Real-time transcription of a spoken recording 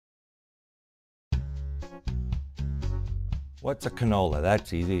What's a canola?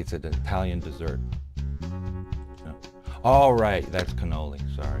 That's easy. It's an Italian dessert. No. Oh, right. That's cannoli.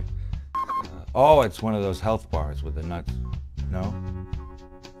 Sorry. Oh, it's one of those health bars with the nuts. No?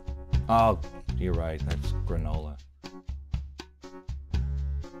 Oh, you're right. That's granola.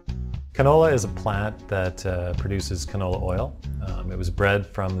 Canola is a plant that produces canola oil. It was bred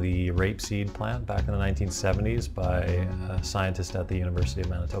from the rapeseed plant back in the 1970s by a scientist at the University of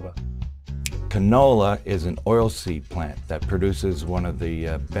Manitoba. Canola is an oilseed plant that produces one of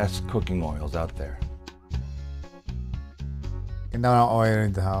the best cooking oils out there. Canola oil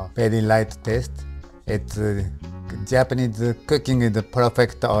is very light taste. It's Japanese cooking is the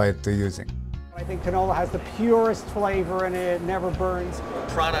perfect oil to using. I think canola has the purest flavor and it never burns. The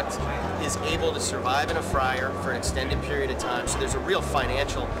product is able to survive in a fryer for an extended period of time, so there's a real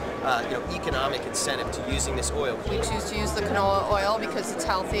financial, economic incentive to using this oil. We choose to use the canola oil because it's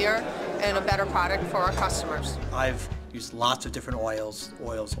healthier and a better product for our customers. I've used lots of different oils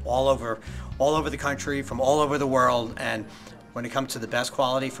all over the country, from all over the world, and when it comes to the best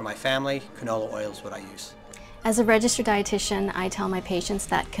quality for my family, canola oil is what I use. As a registered dietitian, I tell my patients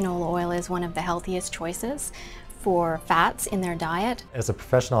that canola oil is one of the healthiest choices for fats in their diet. As a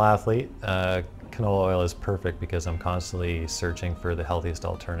professional athlete, canola oil is perfect because I'm constantly searching for the healthiest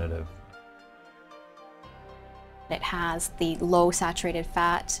alternative. It has the low saturated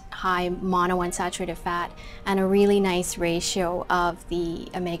fat, high monounsaturated fat, and a really nice ratio of the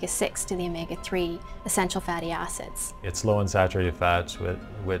omega-6 to the omega-3 essential fatty acids. It's low in saturated fats,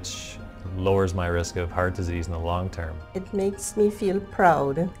 which lowers my risk of heart disease in the long term. It makes me feel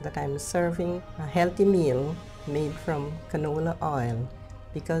proud that I'm serving a healthy meal made from canola oil,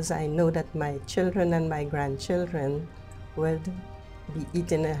 because I know that my children and my grandchildren will be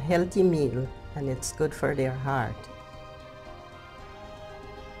eating a healthy meal and it's good for their heart.